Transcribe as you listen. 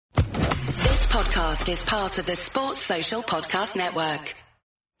podcast is part of the Sports Social Podcast Network.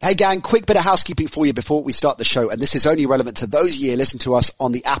 Hey gang, quick bit of housekeeping for you before we start the show, and this is only relevant to those of you who listen to us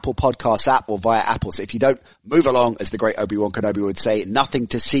on the Apple Podcasts app or via Apple. So if you don't, move along, as the great Obi-Wan Kenobi would say, nothing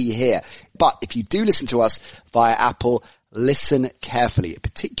to see here. But if you do listen to us via Apple, listen carefully,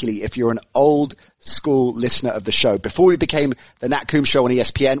 particularly if you're an old school listener of the show. Before we became the Nat Coombs Show on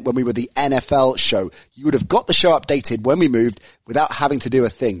ESPN, when we were the NFL show, you would have got the show updated when we moved without having to do a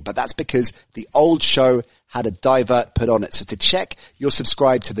thing. But that's because the old show had a divert put on it. So to check, you're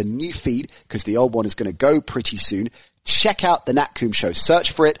subscribed to the new feed because the old one is going to go pretty soon. Check out the Nat Coombs Show.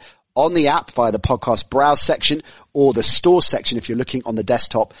 Search for it on the app via the podcast browse section or the store section if you're looking on the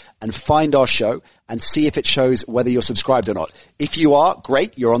desktop, and find our show and see if it shows whether you're subscribed or not. If you are,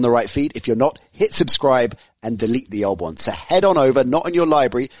 great, you're on the right feed. If you're not, hit subscribe and delete the old one. So head on over, not on your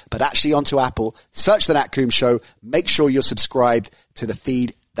library, but actually onto Apple, search the Nat Coombs Show, make sure you're subscribed to the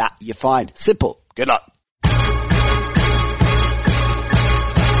feed that you find. Simple. Good luck.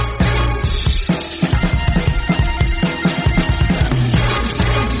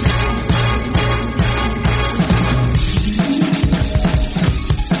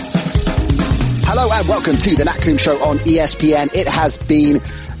 Hello and welcome to the Nat Coombs Show on ESPN. It has been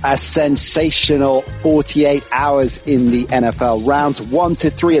a sensational 48 hours in the NFL. Rounds 1 to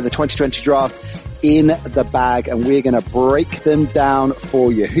 3 of the 2020 draft in the bag, and we're going to break them down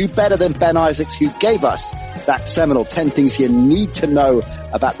for you. Who better than Ben Isaacs, who gave us that seminal 10 things you need to know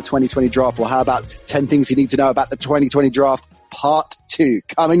about the 2020 draft? Or how about 10 things you need to know about the 2020 draft part 2,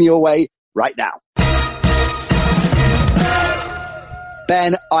 coming your way right now.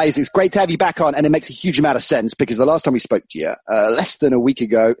 Ben Isaacs, great to have you back on, and it makes a huge amount of sense because the last time we spoke to you, less than a week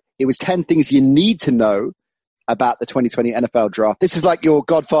ago, it was 10 things you need to know about the 2020 NFL draft. This is like your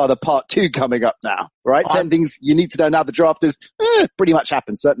Godfather Part 2 coming up now, right? 10 things you need to know now the draft is pretty much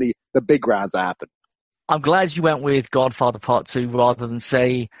happened. Certainly the big rounds that happen. I'm glad you went with Godfather Part 2 rather than,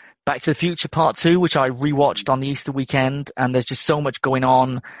 say, Back to the Future Part 2, which I rewatched on the Easter weekend, and there's just so much going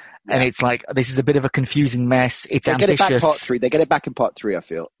on. And it's like, this is a bit of a confusing mess. It's ambitious. They get it back part 3. They get it back in part 3, I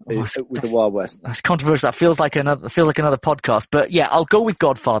feel, with the Wild West. That's controversial. That feels like another podcast. But yeah, I'll go with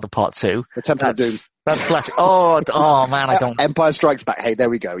Godfather Part 2. The Temple of Doom. That's classic. Oh man, I don't. Empire Strikes Back. Hey, there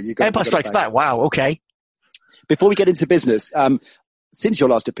we go. Empire Strikes Back. Wow. Okay. Before we get into business, since your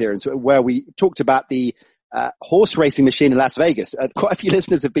last appearance, where we talked about the horse racing machine in Las Vegas, quite a few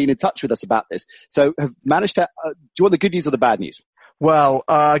listeners have been in touch with us about this. So have managed to, do you want the good news or the bad news? Well,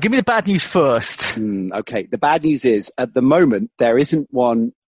 give me the bad news first. Okay. The bad news is, at the moment, there isn't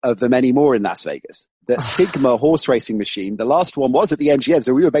one of them anymore in Las Vegas. The Sigma horse racing machine, the last one was at the MGM,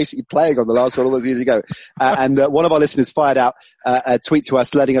 so we were basically playing on the last one all those years ago. And one of our listeners fired out a tweet to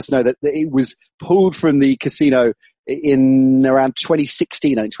us letting us know that it was pulled from the casino in around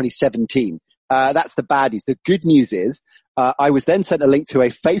 2016, I think 2017. That's the bad news. The good news is, I was then sent a link to a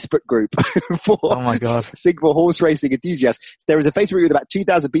Facebook group for Sigma horse racing enthusiasts. There is a Facebook group with about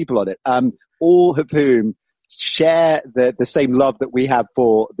 2,000 people on it, all of whom share the same love that we have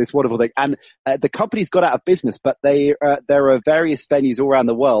for this wonderful thing. And the company's got out of business, but there are various venues all around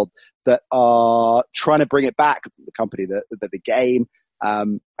the world that are trying to bring it back. The company, the game,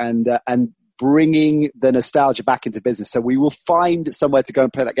 and bringing the nostalgia back into business. So we will find somewhere to go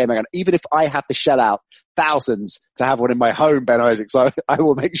and play that game again. Even if I have to shell out thousands to have one in my home, Ben Isaacs, I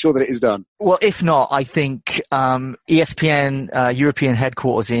will make sure that it is done. Well, if not, I think ESPN European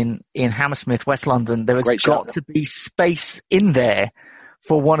headquarters in Hammersmith, West London, there has got to be space in there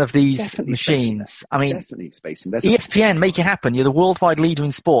for one of these machines. I mean, definitely space in there. ESPN, make it happen. You're the worldwide leader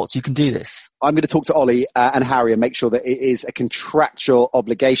in sports. You can do this. I'm going to talk to Ollie and Harry and make sure that it is a contractual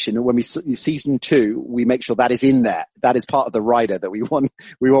obligation. And when we season 2, we make sure that is in there. That is part of the rider that we want.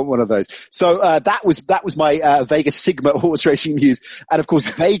 We want one of those. So that was my Vegas Sigma horse racing news. And of course,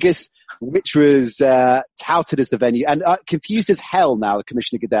 Vegas, which was touted as the venue, and confused as hell now,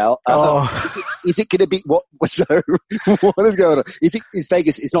 Commissioner Goodell. Is it going to be what is going on? Is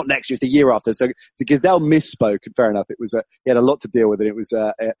Vegas? It's not next year; it's the year after. So the Goodell misspoke, and fair enough. It was he had a lot to deal with, and it was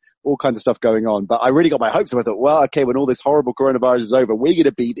all kinds of stuff going on. But I really got my hopes up. I thought, well, okay, when all this horrible coronavirus is over, we're going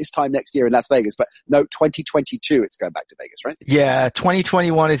to be this time next year in Las Vegas. But no, 2022, it's going back to Vegas, right? Yeah,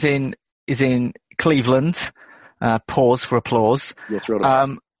 2021 is in Cleveland. Pause for applause. You're thrilled.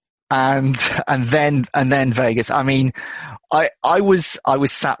 And then Vegas. I mean, I was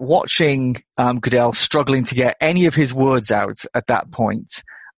sat watching Goodell struggling to get any of his words out at that point,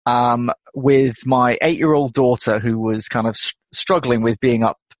 with my 8-year-old daughter who was kind of struggling with being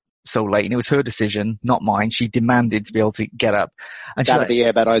up so late, and it was her decision, not mine. She demanded to be able to get up. And out of the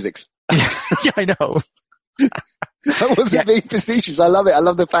air, Ben Isaacs. Yeah, I know. I wasn't being facetious. I love it. I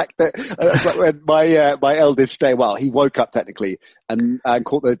love the fact that it's like when my eldest day, well, he woke up technically and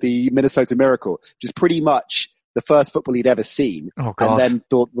caught the Minnesota Miracle, which is pretty much the first football he'd ever seen. Oh, God. And then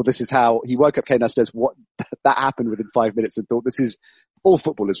thought, well, this is how he woke up, came downstairs, what that happened within 5 minutes, and thought, this is all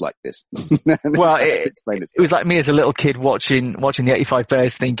football is like this. Well, it was like me as a little kid watching the 85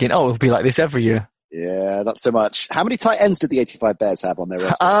 Bears thinking, oh, it'll be like this every year. Yeah, not so much. How many tight ends did the 85 Bears have on their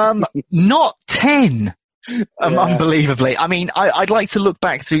roster? Not 10. Yeah. Unbelievably. I mean, I'd like to look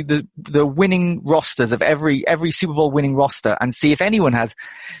back through the winning rosters of every Super Bowl winning roster and see if anyone has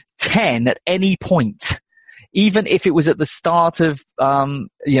 10 at any point. Even if it was at the start of,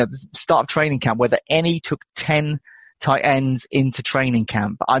 the start of training camp, whether any took 10 tight ends into training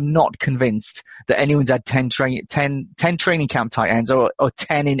camp. I'm not convinced that anyone's had 10 training camp tight ends or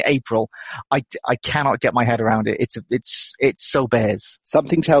 10 in April. I cannot get my head around it. It's so Bears.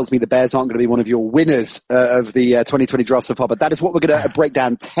 Something tells me the Bears aren't going to be one of your winners of the 2020 draft so far, but that is what we're going to break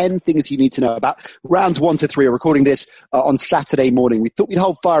down. 10 things you need to know about. Rounds 1 to 3 are recording this on Saturday morning. We thought we'd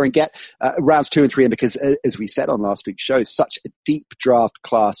hold fire and get rounds 2 and 3 in because, as we said on last week's show, such a deep draft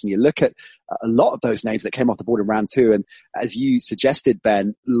class. And you look at a lot of those names that came off the board in round 2. And as you suggested, Ben,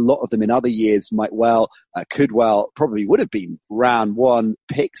 a lot of them in other years probably would have been round 1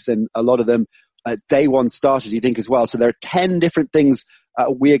 picks, and a lot of them day 1 starters, you think, as well. So there are 10 different things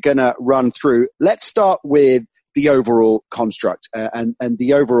we're going to run through. Let's start with the overall construct and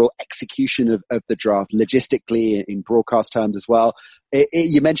the overall execution of the draft logistically in broadcast terms as well.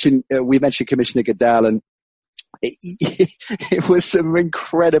 We mentioned Commissioner Goodell, and it was some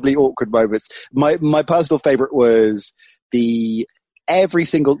incredibly awkward moments. My personal favorite was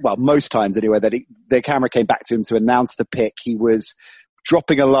most times anyway, that the camera came back to him to announce the pick. He was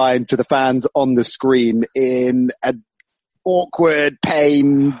dropping a line to the fans on the screen in an awkward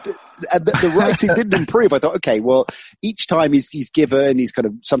pain. And the writing didn't improve. I thought, okay, well, each time he's given,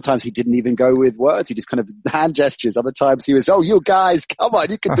 sometimes he didn't even go with words. He just kind of hand gestures. Other times he was, oh, you guys, come on,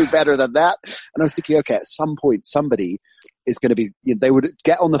 you can do better than that. And I was thinking, okay, at some point somebody is going to be, they would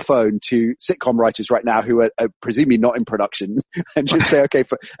get on the phone to sitcom writers right now who are presumably not in production and just say, okay,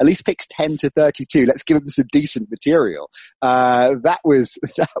 for at least picks 10 to 32, let's give them some decent material. That was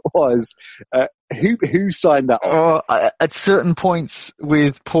who signed that off? At certain points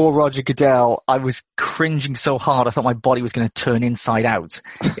with poor Roger Goodell, I was cringing so hard. I thought my body was going to turn inside out.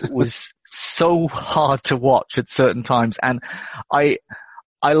 It was so hard to watch at certain times. And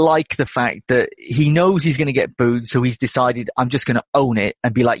I like the fact that he knows he's going to get booed, so he's decided, I'm just going to own it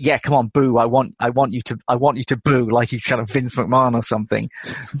and be like, yeah, come on, boo. I want you to boo, like he's kind of Vince McMahon or something.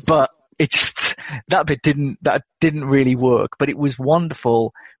 But that didn't really work. But it was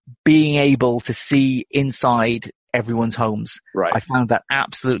wonderful being able to see inside everyone's homes. Right. I found that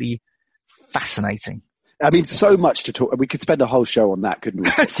absolutely fascinating. I mean, so much to talk. We could spend a whole show on that, couldn't we?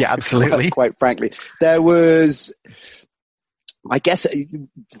 Yeah, absolutely. Quite frankly, there was, I guess,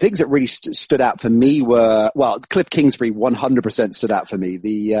 things that really stood out for me were, well, Cliff Kingsbury 100% stood out for me.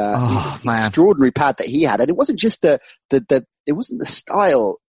 The extraordinary pad that he had. And it wasn't just it wasn't the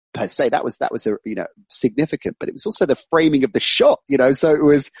style per se. That was significant, but it was also the framing of the shot, so it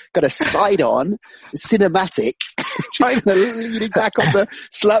was got a side on cinematic, just leaning back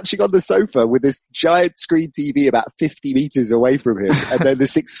slouching on the sofa with this giant screen TV about 50 meters away from him. And then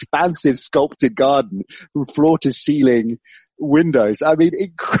this expansive sculpted garden from floor to ceiling windows. I mean,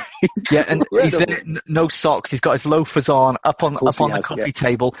 incredible. Yeah, and he's there, no socks. He's got his loafers on, up on the coffee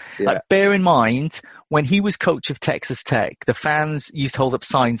table. Yeah. Like, bear in mind, when he was coach of Texas Tech, the fans used to hold up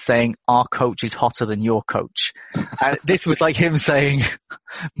signs saying, our coach is hotter than your coach. And this was like him saying,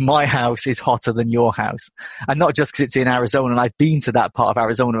 my house is hotter than your house. And not just because it's in Arizona. And I've been to that part of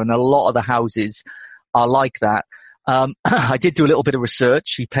Arizona, and a lot of the houses are like that. I did do a little bit of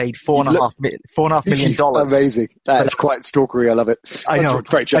research. He paid $4.5 million. Amazing. That's quite stalkery. I love it. I know.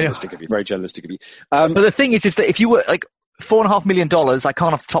 Very journalistic of you. Very journalistic of you. But the thing is that if you were like $4.5 million, I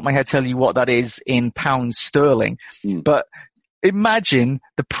can't off the top of my head tell you what that is in pounds sterling. But imagine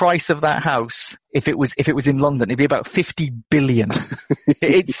the price of that house if it was in London. It'd be about 50 billion.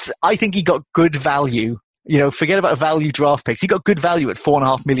 I think he got good value. Forget about value draft picks. He got good value at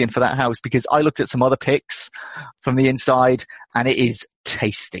 $4.5 million for that house, because I looked at some other picks from the inside and it is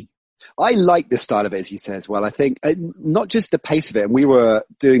tasty. I like the style of it, as he says. Well, I think not just the pace of it. And we were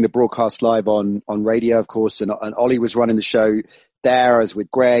doing the broadcast live on radio, of course, and Ollie was running the show there, as with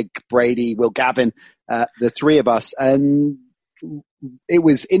Greg, Brady, Will Gavin, the three of us. And it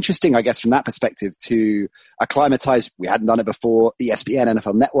was interesting, I guess, from that perspective to acclimatize. We hadn't done it before. ESPN,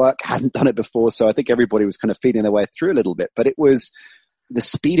 NFL Network hadn't done it before. So I think everybody was kind of feeling their way through a little bit, but the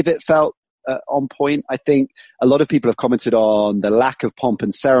speed of it felt on point. I think a lot of people have commented on the lack of pomp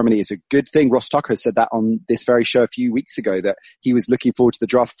and ceremony is a good thing. Ross Tucker said that on this very show a few weeks ago, that he was looking forward to the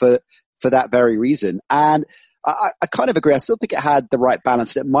draft for that very reason. And I kind of agree. I still think it had the right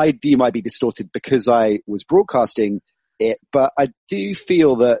balance. That my view might be distorted because I was broadcasting it, but I do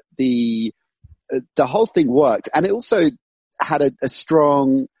feel that the whole thing worked, and it also had a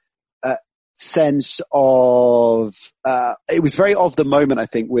strong sense of it was very of the moment, I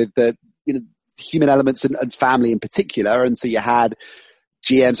think, with the human elements and family in particular. And so you had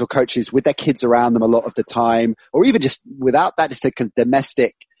GMs or coaches with their kids around them a lot of the time, or even just without that, just a kind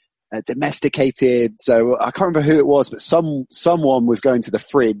of domesticated. So I can't remember who it was, but someone was going to the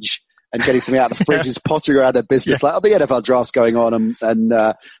fridge and getting something out of the fridge, just pottering around their business, like, the NFL draft's going on, and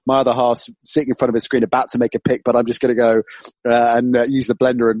my other half's sitting in front of a screen about to make a pick, but I'm just going to go and use the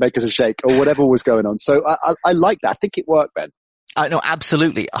blender and make us a shake, or whatever was going on. So I like that. I think it worked, Ben. No,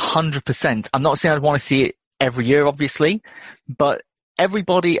 absolutely, 100%. I'm not saying I'd want to see it every year, obviously, but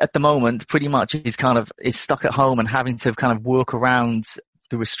everybody at the moment pretty much is stuck at home and having to kind of work around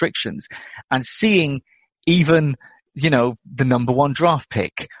the restrictions, and seeing even, the number one draft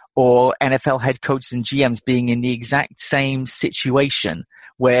pick or NFL head coaches and GMs being in the exact same situation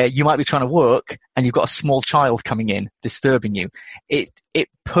where you might be trying to work and you've got a small child coming in disturbing you. It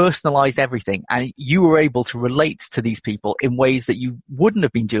personalized everything, and you were able to relate to these people in ways that you wouldn't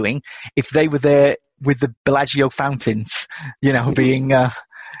have been doing if they were there with the Bellagio fountains,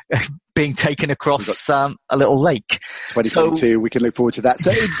 being taken across a little lake. 2022, we can look forward to that.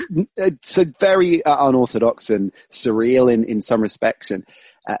 So it's very unorthodox and surreal in some respects, and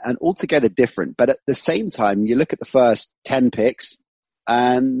altogether different. But at the same time, you look at the first 10 picks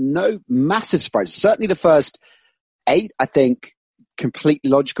and no massive surprises. Certainly the first 8, I think, completely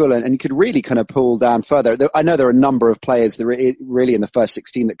logical, and you could really kind of pull down further. I know there are a number of players that are really in the first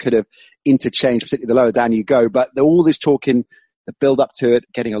 16 that could have interchanged, particularly the lower down you go, but all this talk in the build up to it,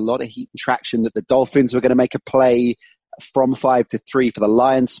 getting a lot of heat and traction, that the Dolphins were going to make a play from 5 to 3 for the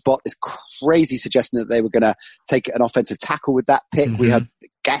Lions spot. This crazy suggestion that they were going to take an offensive tackle with that pick. Mm-hmm. We had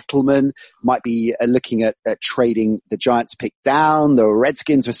Gettleman might be looking at trading the Giants pick down. The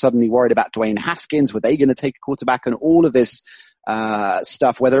Redskins were suddenly worried about Dwayne Haskins. Were they going to take a quarterback? And all of this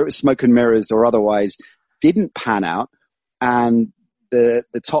stuff, whether it was smoke and mirrors or otherwise, didn't pan out. And the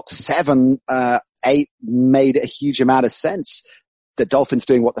top 7, 8 made a huge amount of sense. The Dolphins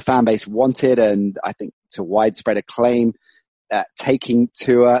doing what the fan base wanted, and I think to widespread acclaim, taking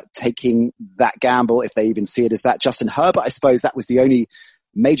that gamble, if they even see it as that. Justin Herbert, I suppose that was the only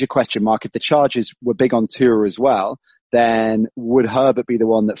major question mark. If the Chargers were big on Tua as well, then would Herbert be the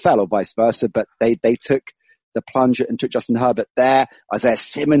one that fell, or vice versa? But they took the plunge and took Justin Herbert there. Isaiah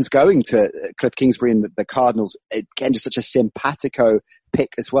Simmons going to Cliff Kingsbury and the Cardinals. Again, just such a simpatico pick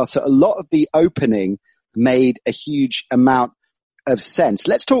as well. So a lot of the opening made a huge amount of sense.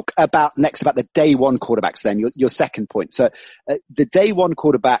 Let's talk next about the day one quarterbacks then, your second point. So the day one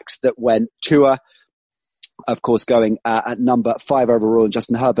quarterbacks that went, Tua, of course, going at number 5 overall, and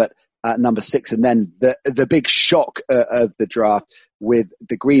Justin Herbert at number 6. And then the big shock of the draft with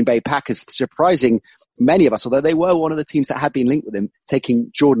the Green Bay Packers, surprising many of us, although they were one of the teams that had been linked with him,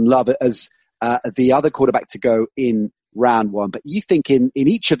 taking Jordan Love as the other quarterback to go in round 1. But you think in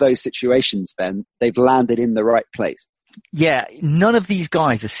each of those situations, Ben, they've landed in the right place? Yeah, none of these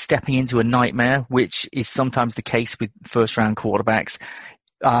guys are stepping into a nightmare, which is sometimes the case with first round quarterbacks.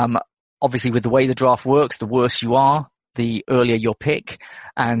 Obviously, with the way the draft works, the worse you are, the earlier your pick,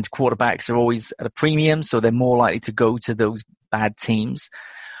 and quarterbacks are always at a premium, so they're more likely to go to those bad teams.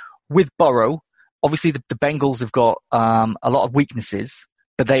 With Burrow, obviously the Bengals have got a lot of weaknesses,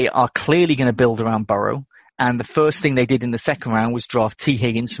 but they are clearly going to build around Burrow. And the first thing they did in the second round was draft T.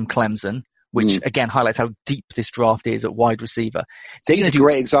 Higgins from Clemson, which again highlights how deep this draft is at wide receiver. So he's a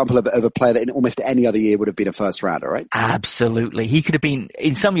great example of a player that in almost any other year would have been a first rounder, right? Absolutely. He could have been,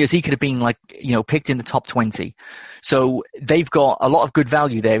 in some years, he could have been picked in the top 20. So they've got a lot of good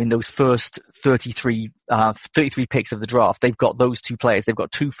value there in those first 33 picks of the draft. They've got those 2 players. They've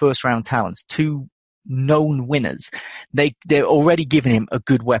got 2 first round talents, 2 known winners. They're already giving him a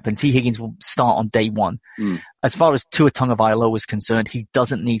good weapon. T. Higgins will start on day 1. As far as Tua Tagovailoa is concerned, he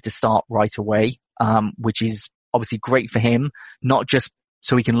doesn't need to start right away, which is obviously great for him, not just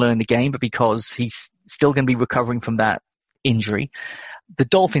so he can learn the game, but because he's still going to be recovering from that injury. The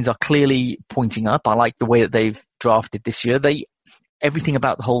Dolphins are clearly pointing up. I like the way that they've drafted this year. Everything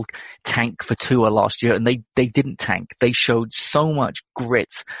about the whole tank for Tua last year, and they didn't tank. They showed so much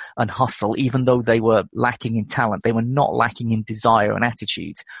grit and hustle, even though they were lacking in talent. They were not lacking in desire and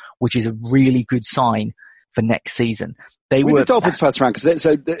attitude, which is a really good sign for next season. With the Dolphins first round,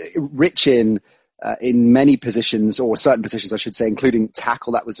 because rich in many positions, or certain positions, I should say, including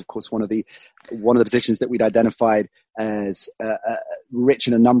tackle. That was, of course, one of the positions that we'd identified as rich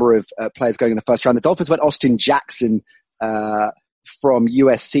in a number of players going in the first round. The Dolphins went Austin Jackson from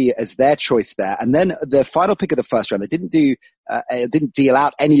USC as their choice there, and then the final pick of the first round, they didn't deal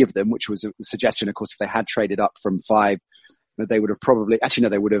out any of them, which was a suggestion, of course, if they had traded up from 5. They would have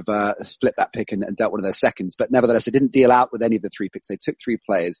they would have split that pick and dealt one of their seconds. But nevertheless, they didn't deal out with any of the 3 picks. They took 3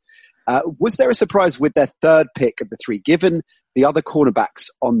 players. Was there a surprise with their third pick of the 3, given the other cornerbacks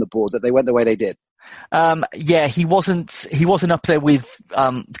on the board, that they went the way they did? Yeah, he wasn't up there with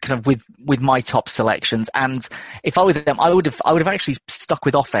with my top selections. And if I were them, I would have actually stuck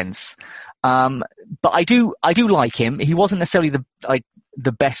with offense. But I do like him. He wasn't necessarily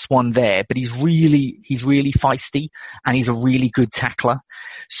the best one there, but he's really feisty, and he's a really good tackler.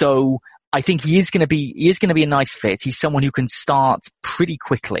 So I think he is going to be a nice fit. He's someone who can start pretty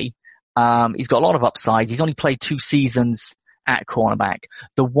quickly. He's got a lot of upside. He's only played 2 seasons at cornerback.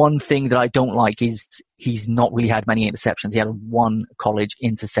 The one thing that I don't like is he's not really had many interceptions. He had 1 college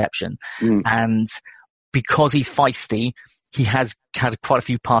interception. And because he's feisty, he has had quite a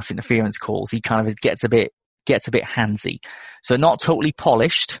few pass interference calls. He kind of gets a bit handsy. So not totally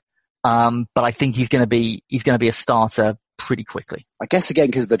polished, but I think he's going to be a starter pretty quickly. I guess again,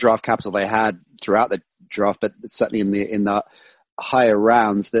 because of the draft capital they had throughout the draft, but certainly in the higher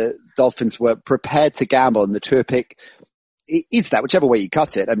rounds, the Dolphins were prepared to gamble, and the Tua pick is that, whichever way you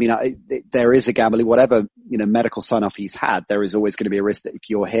cut it. I mean, there is a gamble. Whatever medical sign off he's had, there is always going to be a risk that if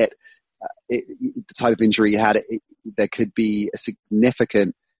you're hit, the type of injury you had, there could be a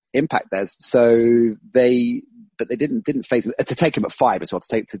significant impact there. So they didn't phase him to take him at 5 as well,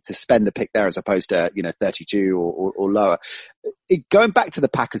 to spend a pick there as opposed to 32 or lower. Going back to the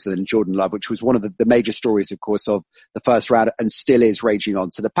Packers and Jordan Love, which was one of the major stories, of course, of the first round and still is raging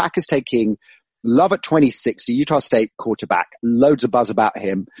on. So the Packers taking Love at 26, the Utah State quarterback. Loads of buzz about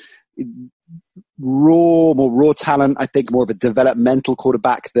him. More raw talent. I think more of a developmental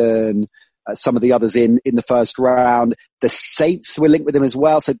quarterback than some of the others in the first round. The Saints were linked with him as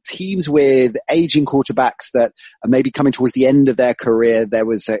well. So teams with aging quarterbacks that are maybe coming towards the end of their career. There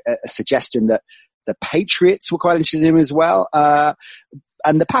was a suggestion that the Patriots were quite interested in him as well.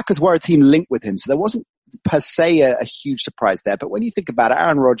 And the Packers were a team linked with him. So there wasn't per se a huge surprise there. But when you think about it,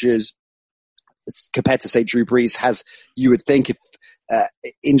 Aaron Rodgers, compared to, say, Drew Brees, has, you would think, if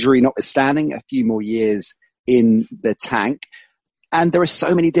injury notwithstanding, a few more years in the tank. And there are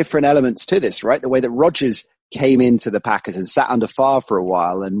so many different elements to this, right? The way that Rodgers came into the Packers and sat under Favre for a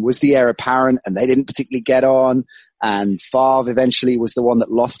while and was the heir apparent, and they didn't particularly get on. And Favre eventually was the one that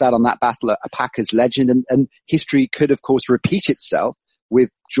lost out on that battle, a Packers legend. And history could, of course, repeat itself with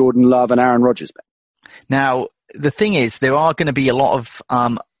Jordan Love and Aaron Rodgers. Now, the thing is, there are going to be a lot of,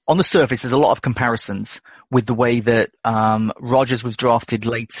 on the surface, there's a lot of comparisons with the way that Rodgers was drafted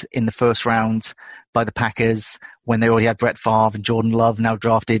late in the first round by the Packers when they already had Brett Favre, and Jordan Love now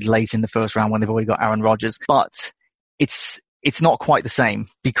drafted late in the first round when they've already got Aaron Rodgers. But it's not quite the same,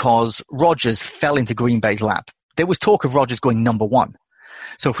 because Rodgers fell into Green Bay's lap. There was talk of Rodgers going number 1.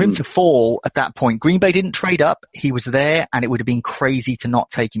 So for him to fall at that point, Green Bay didn't trade up. He was there, and it would have been crazy to not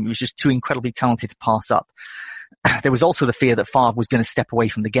take him. He was just too incredibly talented to pass up. There was also the fear that Favre was going to step away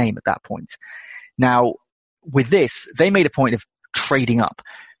from the game at that point. Now, with this, they made a point of trading up.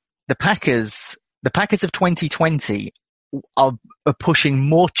 The Packers of 2020 are pushing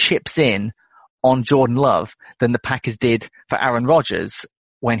more chips in on Jordan Love than the Packers did for Aaron Rodgers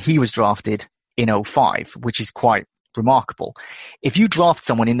when he was drafted in 2005, which is quite remarkable. If you draft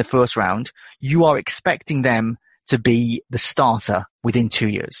someone in the first round, you are expecting them to be the starter within 2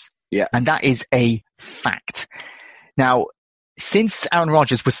 years. Yeah. And that is a fact. Now, since Aaron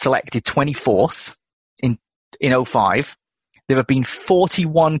Rodgers was selected 24th in 2005, there have been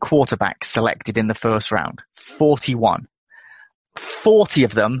 41 quarterbacks selected in the first round. 41. 40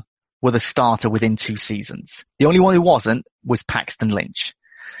 of them were the starter within 2 seasons. The only one who wasn't was Paxton Lynch.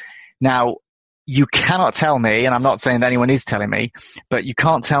 Now, you cannot tell me, and I'm not saying that anyone is telling me, but you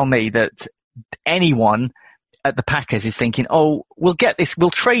can't tell me that anyone at the Packers is thinking, oh, we'll get this,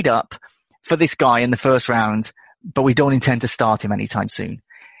 we'll trade up for this guy in the first round, but we don't intend to start him anytime soon.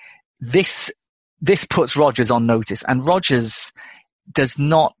 This puts Rodgers on notice, and Rodgers does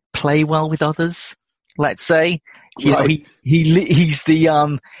not play well with others. Let's say he leads the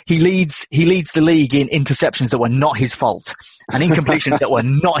league in interceptions that were not his fault and incompletions that were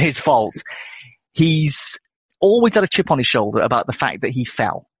not his fault. He's always had a chip on his shoulder about the fact that he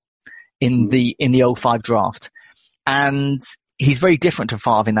fell in the 2005 draft, and he's very different to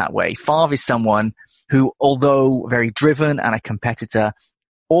Favre in that way. Favre is someone who, although very driven and a competitor,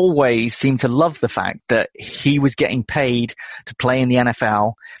 always seemed to love the fact that he was getting paid to play in the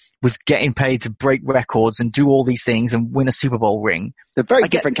NFL, was getting paid to break records and do all these things and win a Super Bowl ring. They're very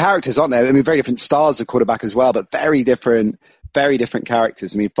different characters, aren't they? I mean, very different styles of quarterback as well, but very different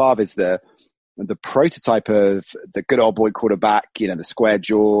characters. I mean, Favre is the prototype of the good old boy quarterback, the square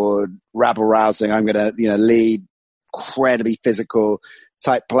jawed, rabble rousing. I'm going to, lead, incredibly physical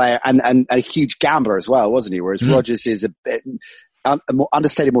type player and a huge gambler as well, wasn't he? Whereas Rodgers is a bit more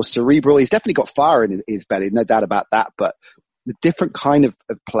understated, more cerebral. He's definitely got fire in his belly, no doubt about that, but a different kind of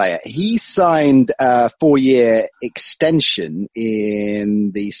player. He signed a 4-year extension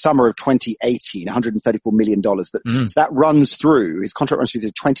in the summer of 2018, $134 million. So that runs through, his contract runs through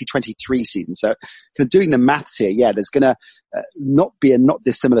the 2023 season. So kind of doing the maths here, there's going to not be a not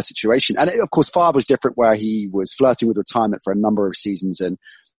dissimilar situation. And of course, Favre was different, where he was flirting with retirement for a number of seasons, and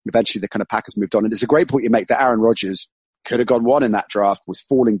eventually the kind of Packers moved on. And it's a great point you make that Aaron Rodgers could have gone 1 in that draft, was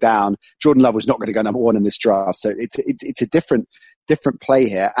falling down. Jordan Love was not going to go number 1 in this draft. So it's a different play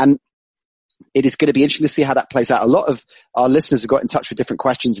here. And it is going to be interesting to see how that plays out. A lot of our listeners have got in touch with different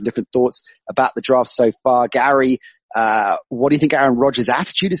questions and different thoughts about the draft so far. Gary, what do you think Aaron Rodgers'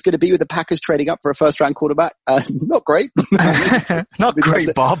 attitude is going to be with the Packers trading up for a first-round quarterback? Not great. Not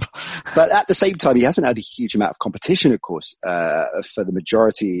great, Bob. But at the same time, he hasn't had a huge amount of competition, of course, for the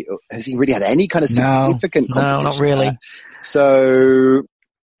majority. Has he really had any kind of significant competition? No, not really. So...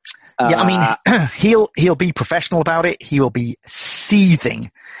 I mean, he'll be professional about it. He will be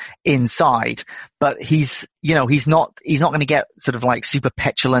seething inside, but he's not going to get sort of like super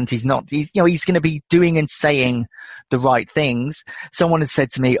petulant. He's going to be doing and saying the right things. Someone had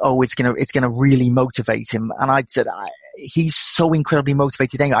said to me, it's going to really motivate him. And I'd said, he's so incredibly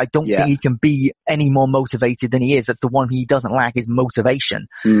motivated anyway. I don't think he can be any more motivated than he is. That's the one he doesn't lack, is motivation.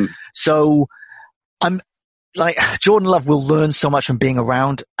 So Jordan Love will learn so much from being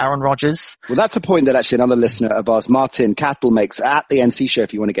around Aaron Rodgers. Well, that's a point that actually another listener of ours, Martin Cattle, makes at the NC show,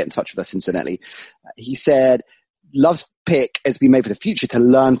 if you want to get in touch with us, incidentally. He said, Love's pick has been made for the future to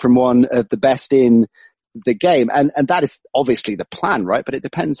learn from one of the best in the game. And that is obviously the plan, right? But it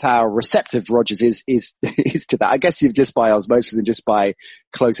depends how receptive Rodgers is to that. I guess just by osmosis and just by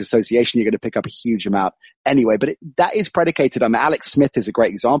close association, you're going to pick up a huge amount anyway. But that is predicated on, Alex Smith is a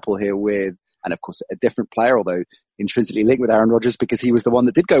great example here and of course a different player, although intrinsically linked with Aaron Rodgers, because he was the one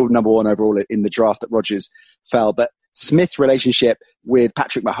that did go number 1 overall in the draft that Rodgers fell. But Smith's relationship with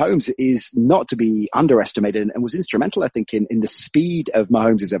Patrick Mahomes is not to be underestimated, and was instrumental, I think, in the speed of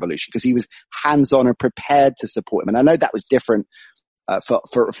Mahomes' evolution, because he was hands-on and prepared to support him. And I know that was different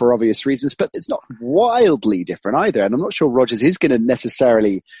for obvious reasons, but it's not wildly different either. And I'm not sure Rodgers is going to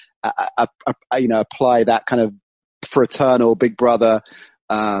necessarily apply that kind of fraternal big brother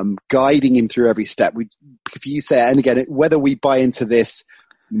guiding him through every step. If you say, and again, whether we buy into this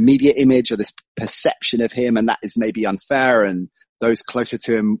media image or this perception of him, and that is maybe unfair, and those closer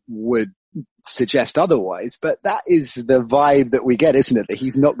to him would suggest otherwise, but that is the vibe that we get, isn't it? That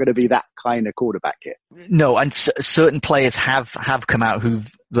he's not going to be that kind of quarterback here. No, and certain players have come out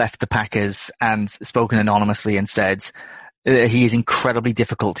who've left the Packers and spoken anonymously and said he is incredibly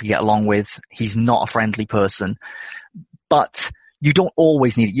difficult to get along with. He's not a friendly person, but you don't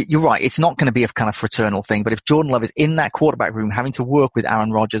always need it. You're right. It's not going to be a kind of fraternal thing, but if Jordan Love is in that quarterback room having to work with Aaron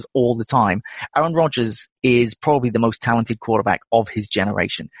Rodgers all the time, Aaron Rodgers is probably the most talented quarterback of his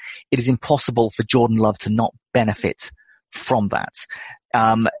generation. It is impossible for Jordan Love to not benefit from that.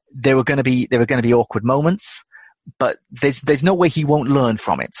 There were going to be awkward moments, but there's no way he won't learn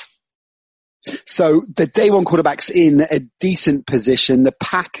from it. So the day 1 quarterback's in a decent position. The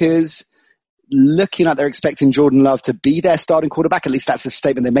Packers, looking like they're expecting Jordan Love to be their starting quarterback. At least that's the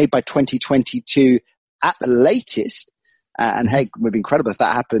statement they made by 2022 at the latest. And hey, it would be incredible if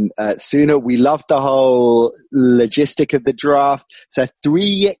that happened sooner. We loved the whole logistic of the draft. So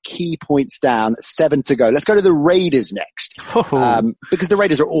 3 key points down, 7 to go. Let's go to the Raiders next. Because the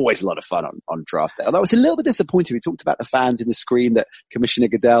Raiders are always a lot of fun on draft day. Although I was a little bit disappointed. We talked about the fans in the screen that Commissioner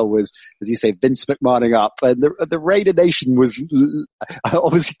Goodell was, as you say, Vince McMahoning up. And the Raider Nation was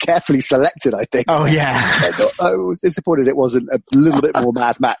obviously carefully selected, I think. Oh, yeah. I was disappointed it wasn't a little bit more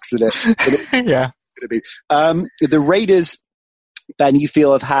Mad Max than it yeah. Be. The Raiders, Ben, you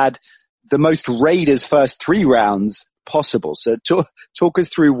feel have had the most Raiders first 3 rounds possible. So talk us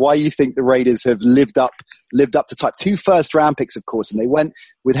through why you think the Raiders have lived up to type. 2 first round picks, of course, and they went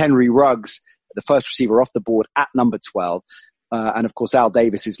with Henry Ruggs, the first receiver off the board at number 12. And of course, Al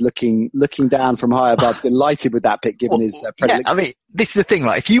Davis is looking down from high above, delighted with that pick given his predilection. Yeah, I mean, this is the thing,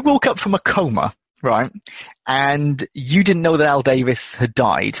 right? If you woke up from a coma, right, and you didn't know that Al Davis had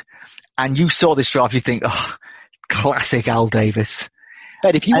died, And you saw this draft, you think, oh, classic Al Davis.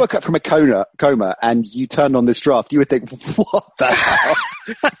 Ben, if you woke up from a coma and you turned on this draft, you would think, what the hell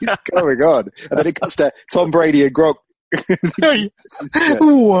is going on? And then it cuts to Tom Brady and Gronk.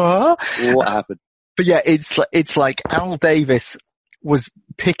 What happened? But yeah, it's like Al Davis was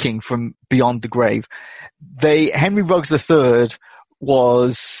picking from beyond the grave. Henry Ruggs III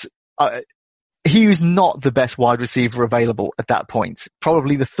was, he was not the best wide receiver available at that point.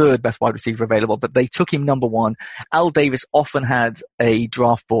 Probably the third best wide receiver available, but they took him number one. Al Davis often had a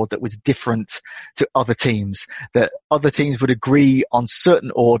draft board that was different to other teams, that other teams would agree on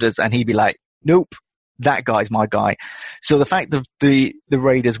certain orders and he'd be like, nope, that guy's my guy. So the fact that the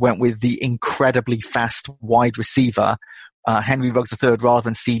Raiders went with the incredibly fast wide receiver, Henry Ruggs III, rather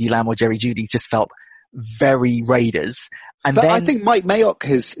than CeeDee Lamb or Jerry Jeudy, just felt very Raiders. And but then, I think Mike Mayock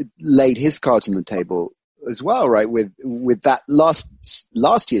has laid his cards on the table as well, right? With that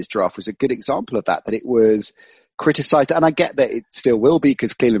last year's draft was a good example of that it was criticized. And I get that it still will be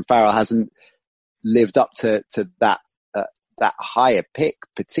because Cleveland Farrell hasn't lived up to that higher pick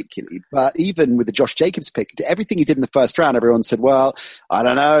particularly. But even with the Josh Jacobs pick, everything he did in the first round, everyone said, well, I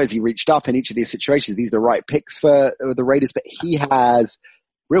don't know, has he reached up in each of these situations? These are the right picks for the Raiders, but he has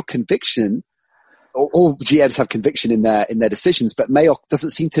real conviction. All GMs have conviction in their decisions, but Mayock doesn't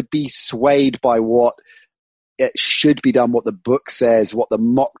seem to be swayed by what it should be done, what the book says, what the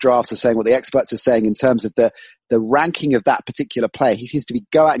mock drafts are saying, what the experts are saying in terms of the ranking of that particular player. He seems to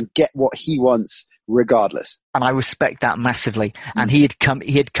go out and get what he wants regardless. And I respect that massively. And he had come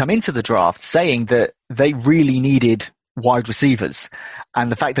into the draft saying that they really needed wide receivers.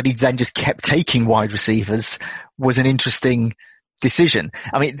 And the fact that he then just kept taking wide receivers was an interesting decision.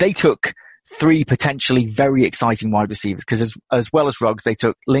 I mean, they took 3 potentially very exciting wide receivers because as well as Ruggs, they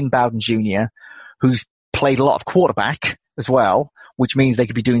took Lynn Bowden Jr., who's played a lot of quarterback as well, which means they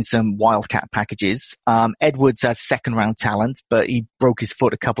could be doing some wildcat packages. Edwards has second round talent, but he broke his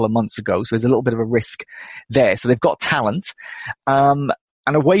foot a couple of months ago, so there's a little bit of a risk there. So they've got talent. And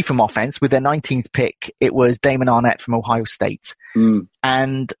away from offense, with their 19th pick, it was Damon Arnett from Ohio State.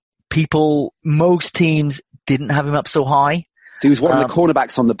 And most teams didn't have him up so high. So he was one of the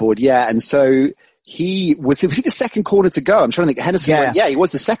cornerbacks on the board, yeah. And so was he the second corner to go? I'm trying to think. Henderson he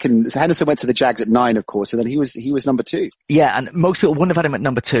was the second. So Henderson went to the Jags at 9, of course, and then he was number 2. Yeah, and most people wouldn't have had him at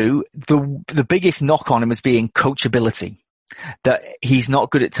number 2. The biggest knock on him is being coachability. That he's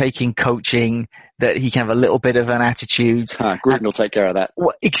not good at taking coaching, that he can have a little bit of an attitude. Gruden will take care of that.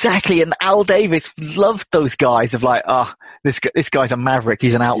 Well, exactly, and Al Davis loved those guys of like, this guy's a maverick,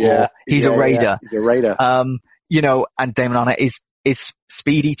 he's an outlaw, he's a Raider. Yeah, he's a Raider. And Damon Arnett is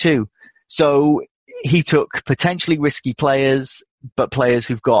speedy too. So he took potentially risky players, but players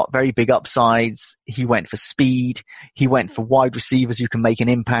who've got very big upsides. He went for speed. He went for wide receivers who can make an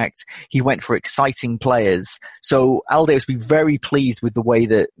impact. He went for exciting players. So Al Davis would be very pleased with the way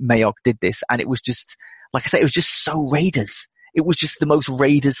that Mayock did this. And it was just, like I said, it was just so Raiders. It was just the most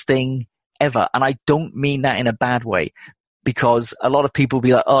Raiders thing ever. And I don't mean that in a bad way. Because a lot of people will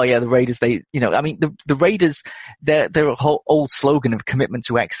be like, oh yeah, the Raiders, the Raiders, their whole old slogan of commitment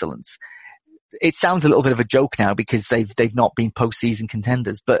to excellence. It sounds a little bit of a joke now because they've not been postseason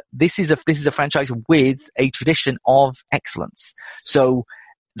contenders, but this is a franchise with a tradition of excellence. So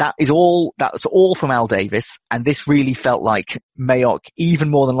that's all from Al Davis. And this really felt like Mayock, even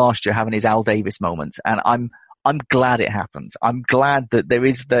more than last year, having his Al Davis moment. And I'm glad it happened. I'm glad that there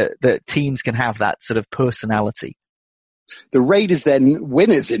is that teams can have that sort of personality. The Raiders then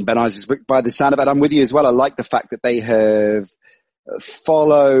winners in Ben Isaac's book by the sound of it. I'm with you as well. I like the fact that they have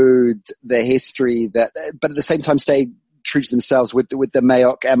followed the history but at the same time stayed true to themselves with the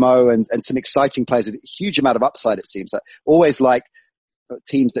Mayock MO and some exciting players with a huge amount of upside, it seems. Always like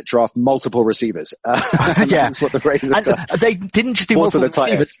teams that draft multiple receivers. That's what the Raiders have done. They didn't just do multiple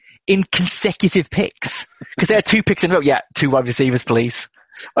receivers in consecutive picks because they had 2 picks in a row. Yeah, 2 wide receivers, please.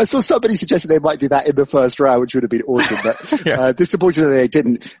 I saw somebody suggesting they might do that in the first round, which would have been awesome, but disappointingly they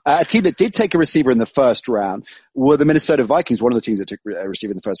didn't. A team that did take a receiver in the first round were the Minnesota Vikings, one of the teams that took a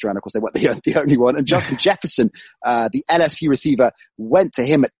receiver in the first round. Of course, they weren't the only one. And Justin Jefferson, the LSU receiver, went to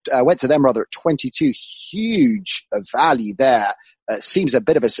them at 22. Huge value there. Seems a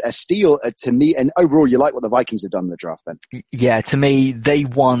bit of a steal to me. And overall, you like what the Vikings have done in the draft, Ben? Yeah, to me, they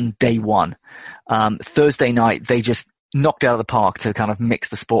won day one. Thursday night, they just knocked out of the park, to kind of mix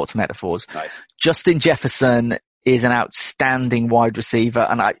the sports metaphors. Nice. Justin Jefferson is an outstanding wide receiver,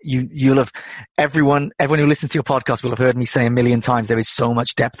 and you'll have everyone who listens to your podcast will have heard me say a million times there is so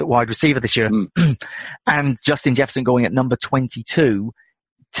much depth at wide receiver this year. And Justin Jefferson going at number 22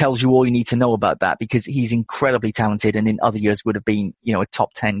 tells you all you need to know about that, because he's incredibly talented and in other years would have been, a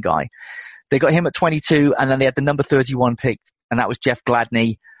top 10 guy. They got him at 22, and then they had the number 31 pick, and that was Jeff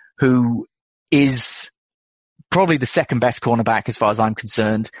Gladney, who is probably the second best cornerback as far as I'm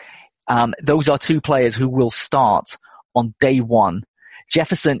concerned. Those are two players who will start on day one.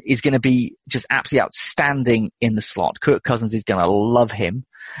 Jefferson is going to be just absolutely outstanding in the slot. Kirk Cousins is going to love him.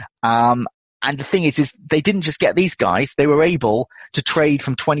 And the thing is they didn't just get these guys. They were able to trade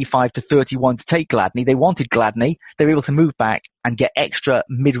from 25 to 31 to take Gladney. They wanted Gladney. They were able to move back and get extra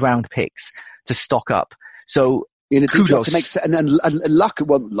mid-round picks to stock up. So in a kudos. To make and luck,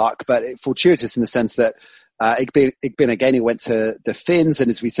 wasn't luck, but fortuitous in the sense that Igbinoghene went to the Finns, and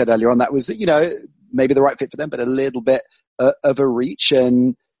as we said earlier on, that was maybe the right fit for them, but a little bit of a reach.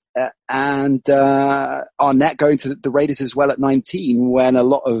 And Arnett going to the Raiders as well at 19, when a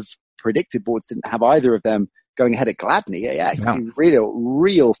lot of predicted boards didn't have either of them going ahead of Gladney. Yeah.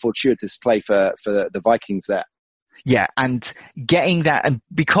 Real fortuitous play for the Vikings there. Yeah, and getting that, and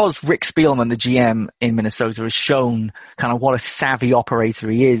because Rick Spielman, the GM in Minnesota, has shown kind of what a savvy operator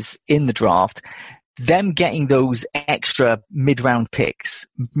he is in the draft, them getting those extra mid-round picks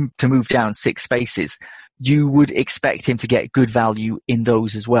to move down 6 spaces, you would expect him to get good value in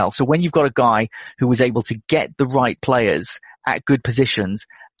those as well. So when you've got a guy who was able to get the right players at good positions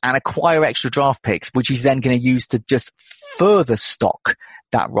and acquire extra draft picks, which he's then going to use to just further stock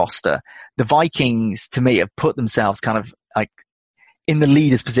that roster, the Vikings, to me, have put themselves kind of like in the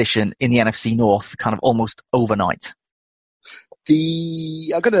leader's position in the NFC North kind of almost overnight.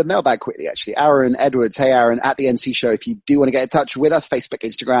 I'll go to the mailbag quickly, actually. Aaron Edwards. Hey, Aaron, at the NC Show. If you do want to get in touch with us, Facebook,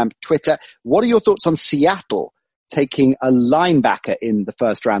 Instagram, Twitter. What are your thoughts on Seattle taking a linebacker in the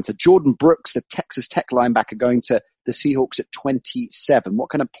first round? So Jordan Brooks, the Texas Tech linebacker, going to the Seahawks at 27.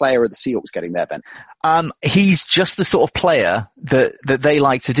 What kind of player are the Seahawks getting there, Ben? He's just the sort of player that they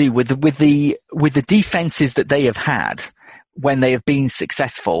like to do with the defenses that they have had when they have been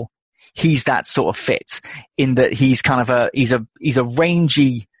successful. He's that sort of fit in that he's kind of he's a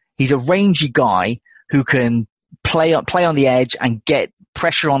rangy guy who can play on the edge and get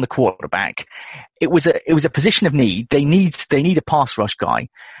pressure on the quarterback. It was a position of need. They need a pass rush guy.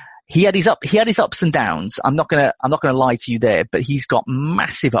 He had his ups and downs. I'm not gonna lie to you there, but he's got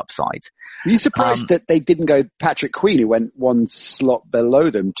massive upside. Are you surprised that they didn't go Patrick Queen, who went one slot below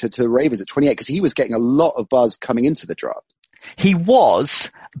them, to Ravens at 28? Because he was getting a lot of buzz coming into the draft. He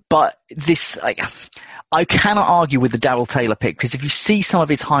was, but I cannot argue with the Darrell Taylor pick, because if you see some of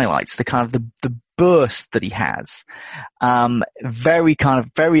his highlights, the kind of the burst that he has,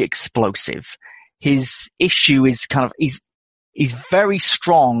 very explosive. His issue is kind of he's very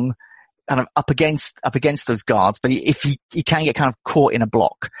strong kind of up against those guards, but if he can get kind of caught in a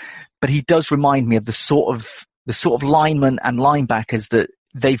block. But he does remind me of the sort of linemen and linebackers that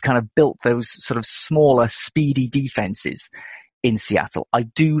they've kind of built, those sort of smaller, speedy defenses in Seattle. I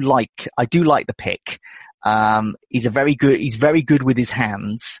do like the pick. He's very good with his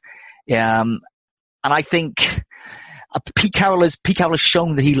hands. And I think Pete Carroll has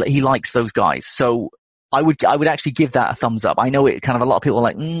shown that he likes those guys. So I would actually give that a thumbs up. I know it kind of, a lot of people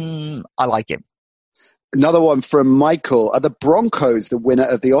are like, I like him. Another one from Michael. Are the Broncos the winner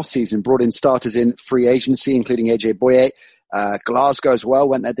of the offseason? Brought in starters in free agency, including AJ Boye. Glasgow as well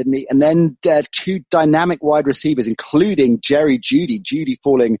went there, didn't he? And then 2 dynamic wide receivers, including Jerry Jeudy. Jeudy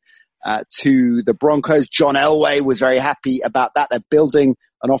falling to the Broncos. John Elway was very happy about that. They're building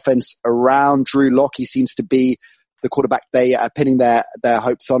an offense around Drew Lock. He seems to be the quarterback they are pinning their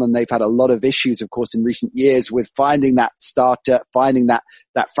hopes on, and they've had a lot of issues, of course, in recent years with finding that starter, finding that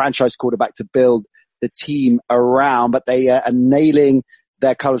franchise quarterback to build the team around. But they are nailing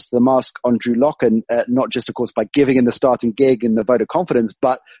their colors to the mask on Drew Lock, and not just, of course, by giving him the starting gig and the vote of confidence,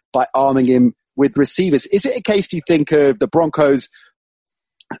 but by arming him with receivers. Is it a case, do you think, of the Broncos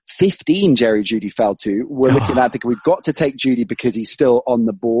 15 Jerry Jeudy fell to? We're looking at, thinking we've got to take Jeudy because he's still on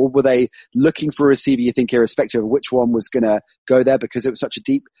the board. Were they looking for a receiver, you think, irrespective of which one was going to go there because it was such a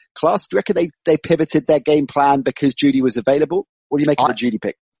deep class? Do you reckon they pivoted their game plan because Jeudy was available? What do you make of the Jeudy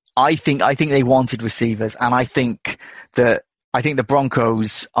pick? I think they wanted receivers, and I think the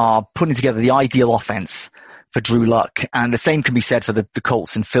Broncos are putting together the ideal offense for Drew Luck, and the same can be said for the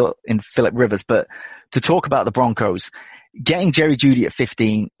Colts in Phillip Rivers. But to talk about the Broncos, getting Jerry Jeudy at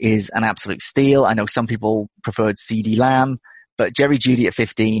 15 is an absolute steal. I know some people preferred CeeDee Lamb, but Jerry Jeudy at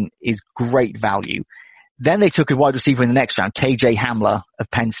 15 is great value. Then they took a wide receiver in the next round, KJ Hamler of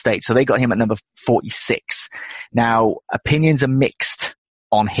Penn State. So they got him at number 46. Now, opinions are mixed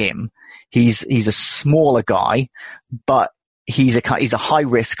on him. He's a smaller guy, but he's a high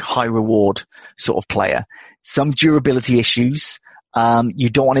risk, high reward sort of player. Some durability issues. You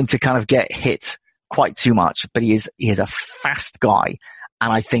don't want him to kind of get hit quite too much, but he is a fast guy.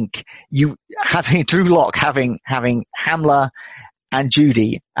 And I think having Drew Lock, having Hamler and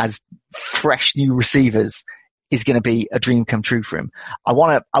Judy as fresh new receivers is going to be a dream come true for him. I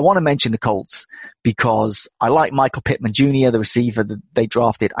want to mention the Colts because I like Michael Pittman Jr., the receiver that they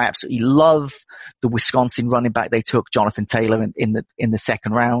drafted. I absolutely love the Wisconsin running back they took, Jonathan Taylor, in the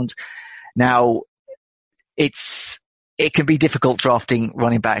second round. Now, it can be difficult drafting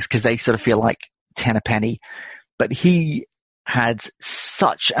running backs because they sort of feel like 10 a penny, but he had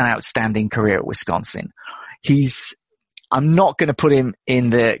such an outstanding career at Wisconsin. I'm not going to put him in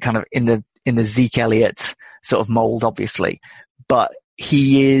the Zeke Elliott sort of mold, obviously, but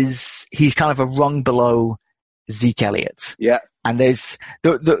he's kind of a rung below Zeke Elliott. Yeah. And there's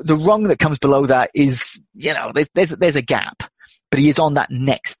the rung that comes below that is, there's a gap, but he is on that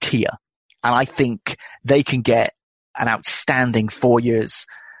next tier. And I think they can get an outstanding 4 years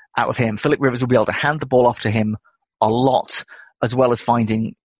out of him. Phillip Rivers will be able to hand the ball off to him a lot, as well as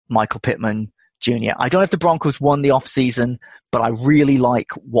finding Michael Pittman Jr. I don't know if the Broncos won the offseason, but I really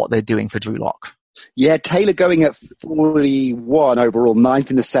like what they're doing for Drew Lock. Yeah, Taylor going at 41 overall, 9th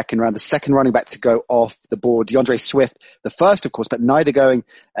in the second round, the second running back to go off the board. DeAndre Swift, the first, of course, but neither going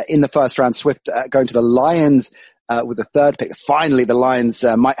in the first round. Swift going to the Lions with the third pick. Finally, the Lions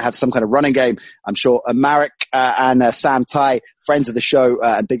might have some kind of running game. I'm sure Marek and Sam Ty, friends of the show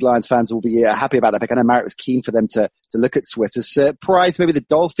and big Lions fans, will be happy about that pick. I know Marek was keen for them to look at Swift. A surprise, maybe the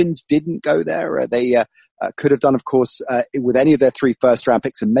Dolphins didn't go there. They could have done, of course, with any of their 3 first-round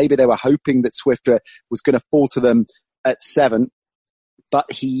picks, and maybe they were hoping that Swift was going to fall to them at 7. But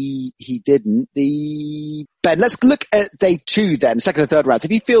he didn't. Ben, let's look at day 2 then, second and third rounds.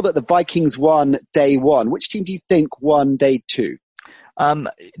 If you feel that the Vikings won day 1, which team do you think won day 2?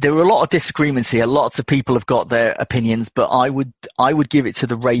 There were a lot of disagreements here. Lots of people have got their opinions, but I would give it to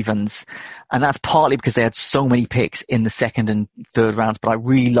the Ravens. And that's partly because they had so many picks in the second and third rounds, but I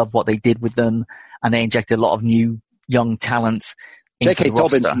really love what they did with them. And they injected a lot of new young talent. J.K.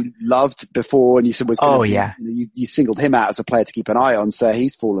 Dobbins, you loved before, and you said you singled him out as a player to keep an eye on, so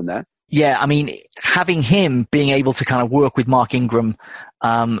he's fallen there. Yeah, I mean, having him being able to kind of work with Mark Ingram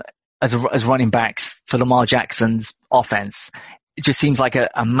as running backs for Lamar Jackson's offense, it just seems like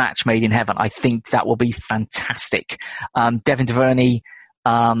a match made in heaven. I think that will be fantastic. Devin Duvernay,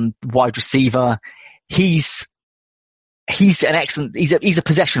 wide receiver, he's an excellent, he's a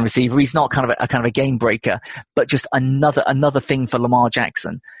possession receiver. He's not kind of a game breaker, but just another thing for Lamar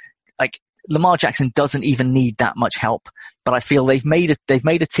Jackson. Like, Lamar Jackson doesn't even need that much help, but I feel they've made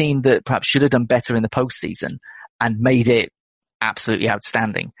a team that perhaps should have done better in the postseason and made it absolutely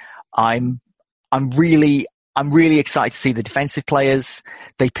outstanding. I'm really excited to see the defensive players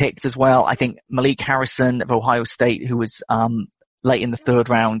they picked as well. I think Malik Harrison of Ohio State, who was, late in the third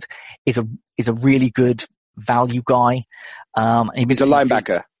round, is a really good value guy. He's a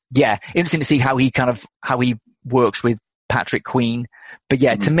linebacker. Yeah. Interesting to see how he works with Patrick Queen. But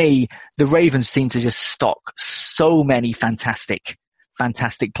yeah, to me, the Ravens seem to just stock so many fantastic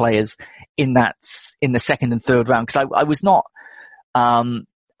players in the second and third round. Cause I was not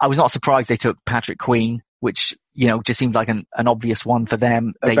surprised they took Patrick Queen, which, just seems like an obvious one for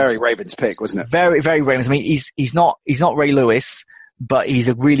them. Very Ravens pick, wasn't it? Very, very Ravens. I mean, he's not Ray Lewis, but he's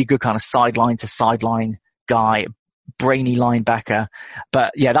a really good kind of sideline to sideline guy, brainy linebacker.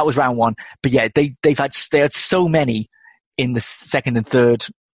 But yeah, that was round 1. But yeah, they had so many in the second and third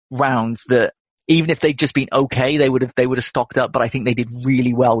rounds that even if they'd just been okay, they would have stocked up. But I think they did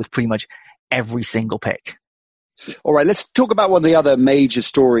really well with pretty much every single pick. All right, let's talk about one of the other major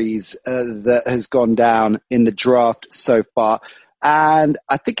stories that has gone down in the draft so far. And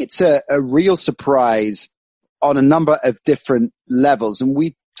I think it's a real surprise on a number of different levels. And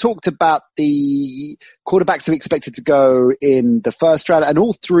we talked about the quarterbacks that we expected to go in the first round, and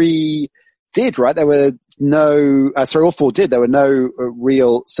all 3 did, right? There were all 4 did. There were no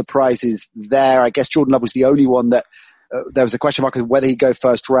real surprises there. I guess Jordan Love was the only one that there was a question mark of whether he'd go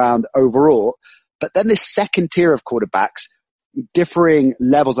first round overall. But then this second tier of quarterbacks, differing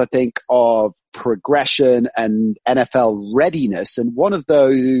levels, I think, of progression and NFL readiness. And one of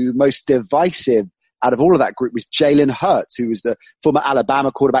the most divisive out of all of that group was Jalen Hurts, who was the former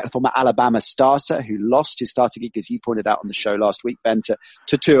Alabama quarterback, the former Alabama starter, who lost his starting gig, as you pointed out on the show last week, Ben,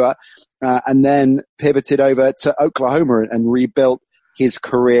 to Tua, and then pivoted over to Oklahoma and rebuilt his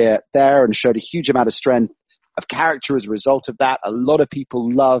career there and showed a huge amount of strength of character as a result of that. A lot of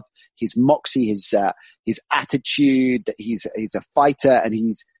people love his moxie, his attitude, that he's a fighter and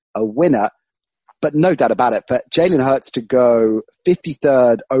he's a winner. But no doubt about it, for Jalen Hurts to go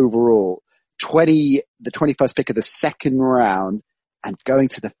 53rd overall, the 21st pick of the second round, and going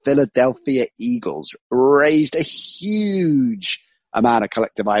to the Philadelphia Eagles raised a huge amount of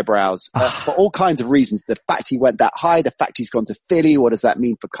collective eyebrows for all kinds of reasons. The fact he went that high, the fact he's gone to Philly, what does that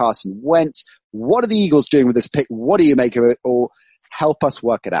mean for Carson Wentz? What are the Eagles doing with this pick? What do you make of it? Or help us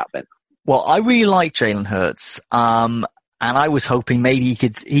work it out, Ben. Well, I really like Jalen Hurts. And I was hoping maybe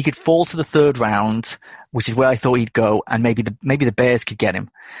he could fall to the third round, which is where I thought he'd go, and maybe the Bears could get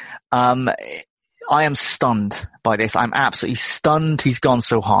him. I am stunned by this. I'm absolutely stunned he's gone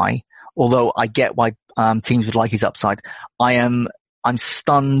so high, although I get why teams would like his upside. I'm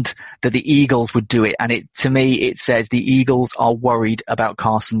stunned that the Eagles would do it. And to me, it says the Eagles are worried about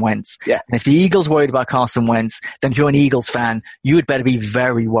Carson Wentz. Yeah. And if the Eagles worried about Carson Wentz, then if you're an Eagles fan, you had better be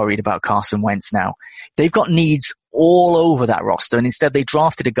very worried about Carson Wentz now. They've got needs all over that roster, and instead they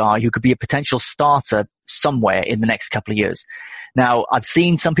drafted a guy who could be a potential starter somewhere in the next couple of years. Now, I've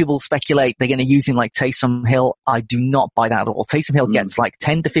seen some people speculate they're going to use him like Taysom Hill. I do not buy that at all. Taysom Hill gets like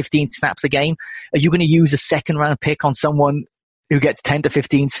 10 to 15 snaps a game. Are you going to use a second round pick on someone who gets 10 to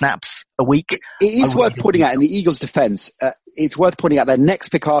 15 snaps a week? It is worth pointing out in the Eagles' defense, it's worth pointing out their next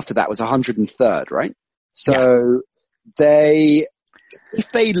pick after that was 103rd, right? So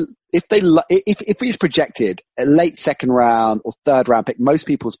if he's projected a late second round or third round pick, most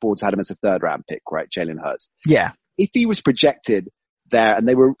people's boards had him as a third round pick, right? Jalen Hurts. Yeah. If he was projected there and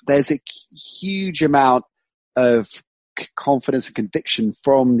there's a huge amount of confidence and conviction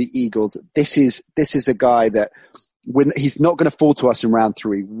from the Eagles, this is a guy that when he's not going to fall to us in round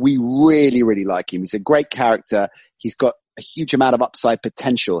 3, we really, really like him. He's a great character. He's got a huge amount of upside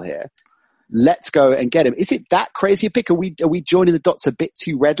potential here. Let's go and get him. Is it that crazy a pick? Are we joining the dots a bit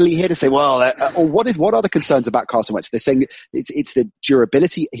too readily here to say, well, or what are the concerns about Carson Wentz? They're saying it's the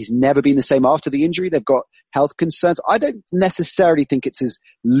durability. He's never been the same after the injury. They've got health concerns. I don't necessarily think it's as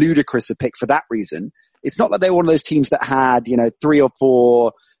ludicrous a pick for that reason. It's not like they were one of those teams that had, 3 or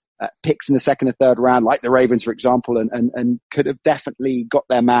 4 picks in the second or third round, like the Ravens, for example, and could have definitely got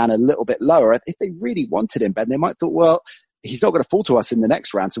their man a little bit lower. If they really wanted him, Ben, they might have thought, well, he's not going to fall to us in the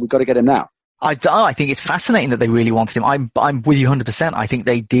next round, so we've got to get him now. I think it's fascinating that they really wanted him. I'm with you 100%. I think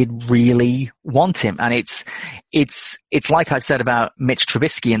they did really want him. And it's like I've said about Mitch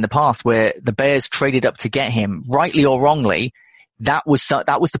Trubisky in the past, where the Bears traded up to get him, rightly or wrongly. That was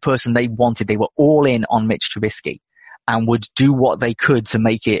the person they wanted. They were all in on Mitch Trubisky and would do what they could to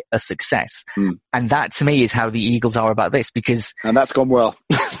make it a success. And that to me is how the Eagles are about this, because. And that's gone well.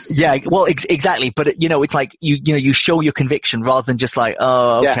 Yeah, well, exactly. But it's like you show your conviction rather than just like,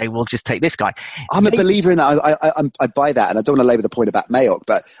 oh, okay, we'll just take this guy. I'm a believer in that. I buy that, and I don't want to labor the point about Mayock,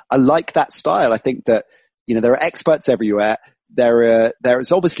 but I like that style. I think that there are experts everywhere. There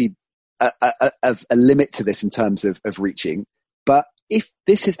is obviously a limit to this in terms of reaching, but if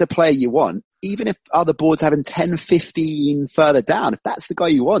this is the player you want, even if other boards have him 10, 15 further down, if that's the guy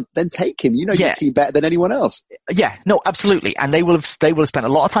you want, then take him. Your team better than anyone else. Yeah, no, absolutely. And they will have spent a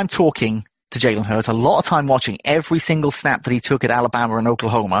lot of time talking to Jalen Hurts, a lot of time watching every single snap that he took at Alabama and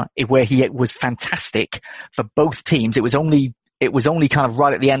Oklahoma, where he was fantastic for both teams. It was only kind of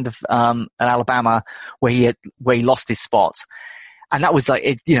right at the end of at Alabama where he lost his spot. And that was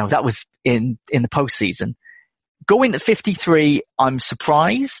that was in the postseason. Going at 53, I'm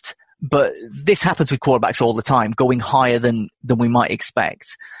surprised, but this happens with quarterbacks all the time, going higher than we might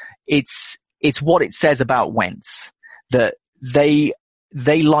expect. It's what it says about Wentz, that they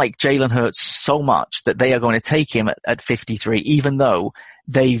like Jalen Hurts so much that they are going to take him at 53, even though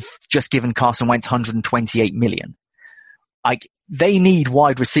they've just given Carson Wentz $128 million. They need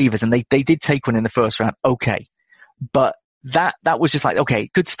wide receivers, and they did take one in the first round. Okay. But that was just like,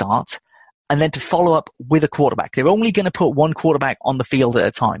 okay, good start. And then to follow up with a quarterback. They're only going to put one quarterback on the field at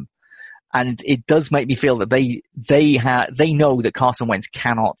a time. And it does make me feel that they know that Carson Wentz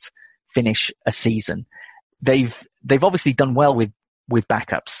cannot finish a season. They've obviously done well with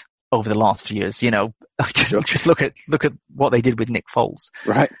backups over the last few years. Just look at what they did with Nick Foles.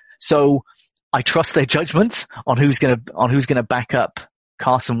 Right. So I trust their judgment on who's going to back up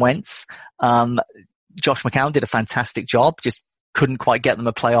Carson Wentz. Josh McCown did a fantastic job. Just couldn't quite get them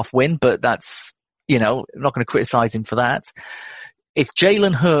a playoff win, but that's, I'm not going to criticize him for that. If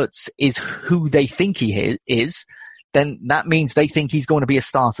Jalen Hurts is who they think he is, then that means they think he's going to be a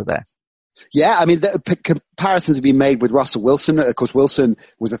starter there. Yeah, I mean, the comparisons have been made with Russell Wilson. Of course, Wilson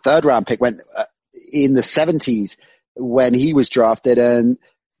was a third round pick, went in the 70s when he was drafted, and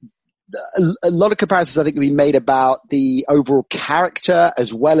a lot of comparisons I think have been made about the overall character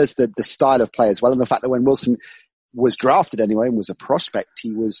as well as the style of play as well, and the fact that when Wilson was drafted anyway and was a prospect,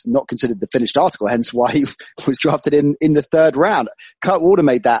 he was not considered the finished article, hence why he was drafted in the third round. Kurt Warner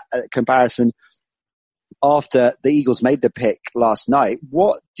made that comparison after the Eagles made the pick last night.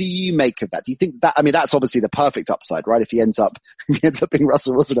 What do you make of that? Do you think that, I mean, that's obviously the perfect upside, right? If he ends up being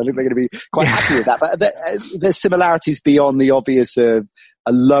Russell Wilson, I think they're going to be quite happy with that. But there's similarities beyond the obvious of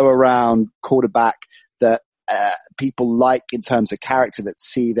a lower round quarterback that people like in terms of character, that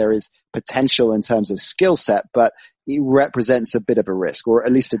see there is potential in terms of skill set, but it represents a bit of a risk, or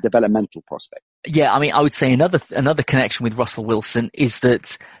at least a developmental prospect. Yeah, I mean, I would say another connection with Russell Wilson is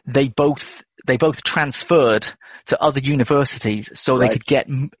that they both transferred to other universities so they could get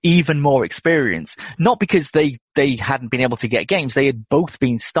even more experience. Not because they hadn't been able to get games. They had both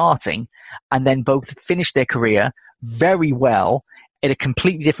been starting and then both finished their career very well in a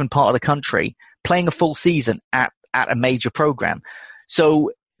completely different part of the country, playing a full season at a major program.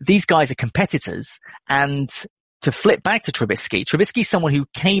 So these guys are competitors. And to flip back to Trubisky's someone who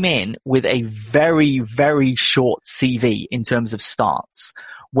came in with a very, very short CV in terms of starts,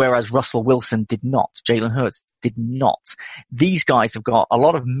 whereas Russell Wilson did not. Jalen Hurts did not. These guys have got a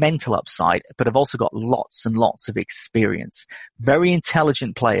lot of mental upside, but have also got lots and lots of experience. Very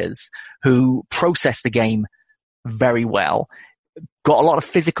intelligent players who process the game very well, got a lot of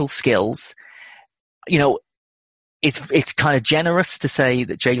physical skills. You know, it's kind of generous to say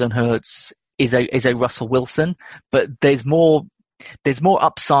that Jalen Hurts is a Russell Wilson, but there's more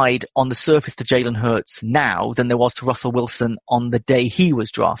upside on the surface to Jalen Hurts now than there was to Russell Wilson on the day he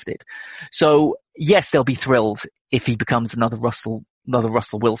was drafted. So yes, they'll be thrilled if he becomes another Russell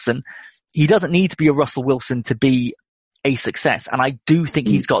Wilson. He doesn't need to be a Russell Wilson to be a success. And I do think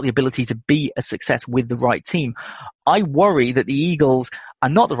he's got the ability to be a success with the right team. I worry that the Eagles are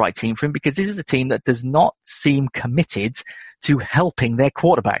not the right team for him, because this is a team that does not seem committed to helping their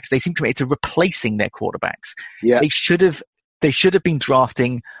quarterbacks. They seem committed to replacing their quarterbacks. Yeah. They should have been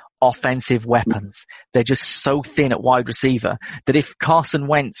drafting offensive weapons. They're just so thin at wide receiver that if Carson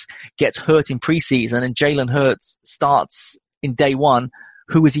Wentz gets hurt in preseason and Jalen Hurts starts in day one,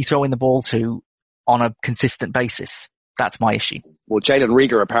 who is he throwing the ball to on a consistent basis? That's my issue. Well, Jalen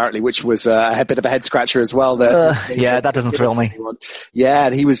Reagor apparently, which was a bit of a head scratcher as well. That doesn't thrill me. Yeah,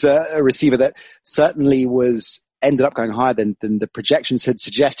 he was a receiver that certainly ended up going higher than the projections had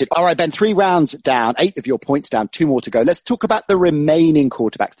suggested. All right, Ben, 3 rounds down, 8 of your points down, 2 more to go. Let's talk about the remaining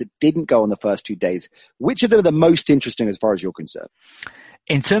quarterbacks that didn't go on the first 2 days. Which of them are the most interesting as far as you're concerned?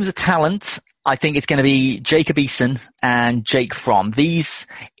 In terms of talent, I think it's going to be Jacob Eason and Jake Fromm. These,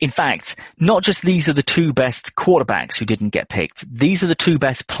 in fact, not just these are the 2 best quarterbacks who didn't get picked. These are the 2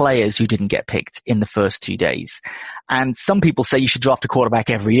 best players who didn't get picked in the first 2 days. And some people say you should draft a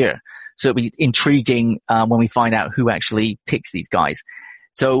quarterback every year. So it'll be intriguing when we find out who actually picks these guys.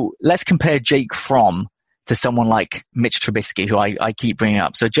 So let's compare Jake Fromm to someone like Mitch Trubisky, who I keep bringing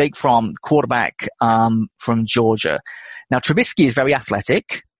up. So Jake Fromm, quarterback from Georgia. Now Trubisky is very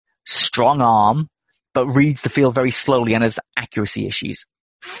athletic, strong arm, but reads the field very slowly and has accuracy issues.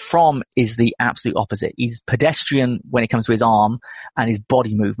 Fromm is the absolute opposite. He's pedestrian when it comes to his arm and his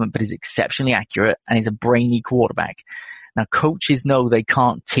body movement, but is exceptionally accurate and is a brainy quarterback. Now, coaches know they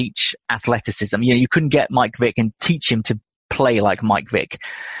can't teach athleticism. You couldn't get Mike Vick and teach him to play like Mike Vick.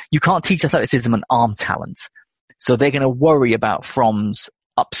 You can't teach athleticism and arm talent. So they're going to worry about Fromm's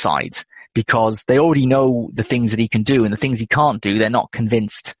upside because they already know the things that he can do, and the things he can't do, they're not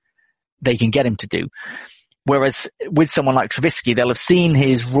convinced they can get him to do. Whereas with someone like Trubisky, they'll have seen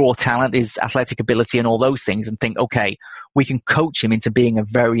his raw talent, his athletic ability and all those things and think, okay, we can coach him into being a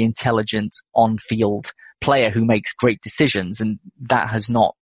very intelligent on-field player who makes great decisions, and that has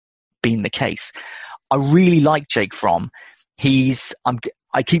not been the case. I really like Jake Fromm.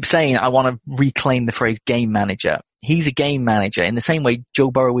 I keep saying I want to reclaim the phrase game manager. He's a game manager in the same way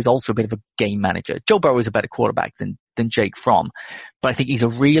Joe Burrow is also a bit of a game manager. Joe Burrow is a better quarterback than Jake Fromm, but I think he's a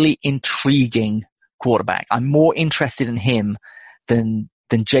really intriguing quarterback. I'm more interested in him than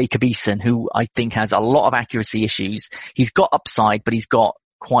Jacob Eason, who I think has a lot of accuracy issues. He's got upside, but he's got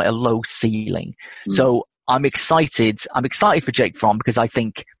quite a low ceiling. So I'm excited for Jake Fromm because I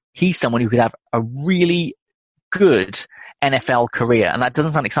think he's someone who could have a really good NFL career. And that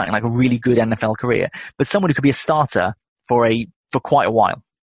doesn't sound exciting, like a really good NFL career, but someone who could be a starter for quite a while.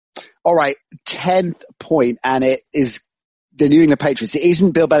 All right. 10th point, and it is the New England Patriots. It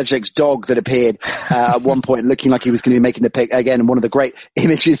isn't Bill Belichick's dog that appeared at one point looking like he was going to be making the pick again. One of the great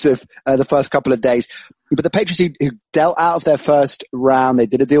images of the first couple of days. But the Patriots who dealt out of their first round, they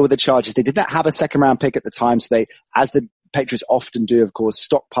did a deal with the Chargers. They did not have a second round pick at the time. So they, as the Patriots often do, of course,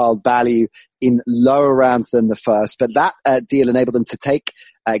 stockpiled value in lower rounds than the first. But that deal enabled them to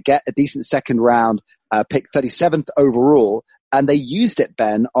get a decent second round pick, 37th overall. And they used it,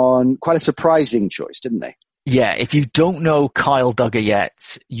 Ben, on quite a surprising choice, didn't they? Yeah, if you don't know Kyle Duggar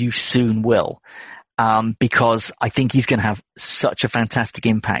yet, you soon will. because I think he's going to have such a fantastic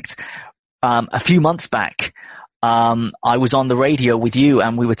impact. A few months back, I was on the radio with you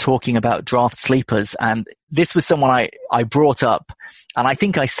and we were talking about draft sleepers, and this was someone I brought up, and I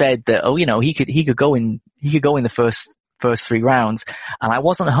think I said that, he could go in the first 3 rounds, and I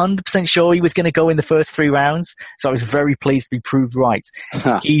wasn't 100% sure he was going to go in the first 3 rounds, so I was very pleased to be proved right.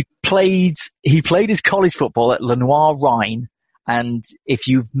 He played his college football at Lenoir-Rhyne, and if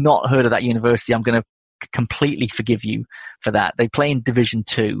you've not heard of that university, I'm going to completely forgive you for that. They play in Division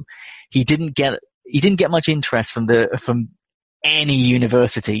 2. He didn't get much interest from any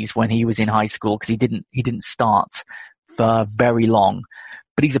universities when he was in high school because he didn't start for very long.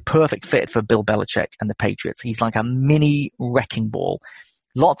 But he's a perfect fit for Bill Belichick and the Patriots. He's like a mini wrecking ball.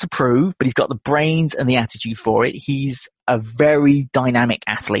 Lot to prove, but he's got the brains and the attitude for it. He's a very dynamic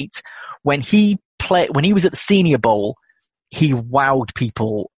athlete. When he was at the Senior Bowl, he wowed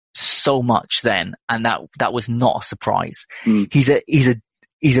people so much then, and that was not a surprise. He's a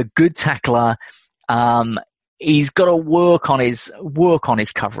good tackler. He's got to work on his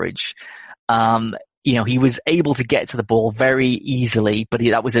coverage. He was able to get to the ball very easily, but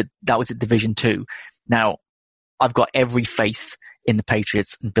that was at Division 2. Now, I've got every faith in the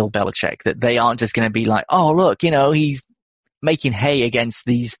Patriots and Bill Belichick that they aren't just going to be like, oh, look, he's making hay against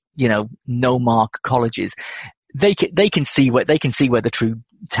these, no-mark colleges. They can see where the true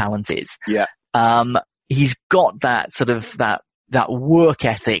talent is. Yeah. He's got that sort of that work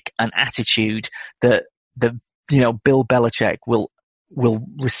ethic and attitude that Bill Belichick will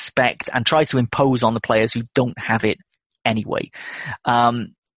respect and tries to impose on the players who don't have it anyway.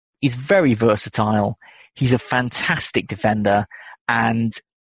 He's very versatile. He's a fantastic defender, and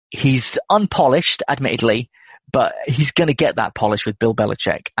he's unpolished, admittedly, but he's going to get that polish with Bill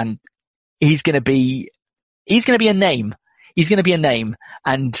Belichick, and he's going to be a name. He's going to be a name,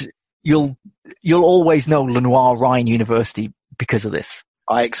 and you'll always know Lenoir-Rhyne University because of this.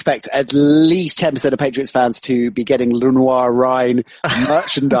 I expect at least 10% of Patriots fans to be getting Lenoir-Rhyne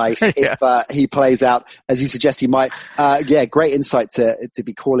merchandise if he plays out as you suggest he might. Great insight to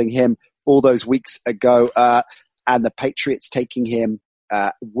be calling him all those weeks ago. And the Patriots taking him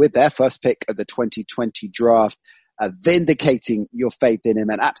with their first pick of the 2020 draft, vindicating your faith in him,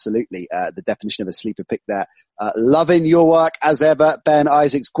 and absolutely the definition of a sleeper pick there. Loving your work as ever, Ben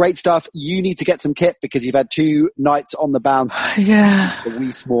Isaacs. Great stuff. You need to get some kit because you've had 2 nights on the bounce. Yeah. The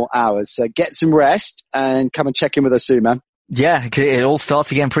wee small hours. So get some rest and come and check in with us soon, man. Yeah, it all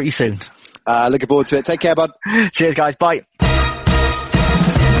starts again pretty soon. Looking forward to it. Take care, bud. Cheers, guys. Bye.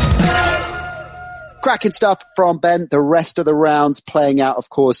 Cracking stuff from Ben. The rest of the rounds playing out, of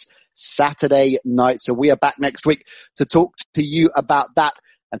course, Saturday night. So we are back next week to talk to you about that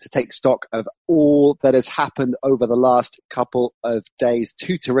and to take stock of all that has happened over the last couple of days.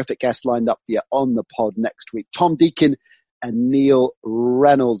 2 terrific guests lined up for you on the pod next week. Tom Deacon and Neil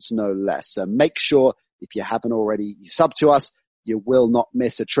Reynolds, no less. So make sure, if you haven't already, you sub to us. You will not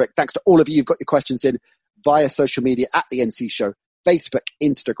miss a trick. Thanks to all of you who've got your questions in via social media at The NC Show, Facebook,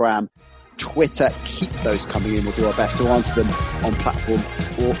 Instagram, Twitter. Keep those coming in. We'll do our best to answer them on platform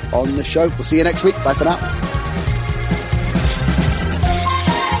or on the show. We'll see you next week. Bye for now.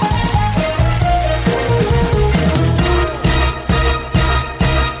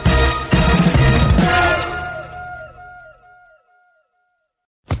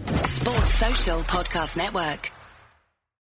 Sports Social Podcast Network.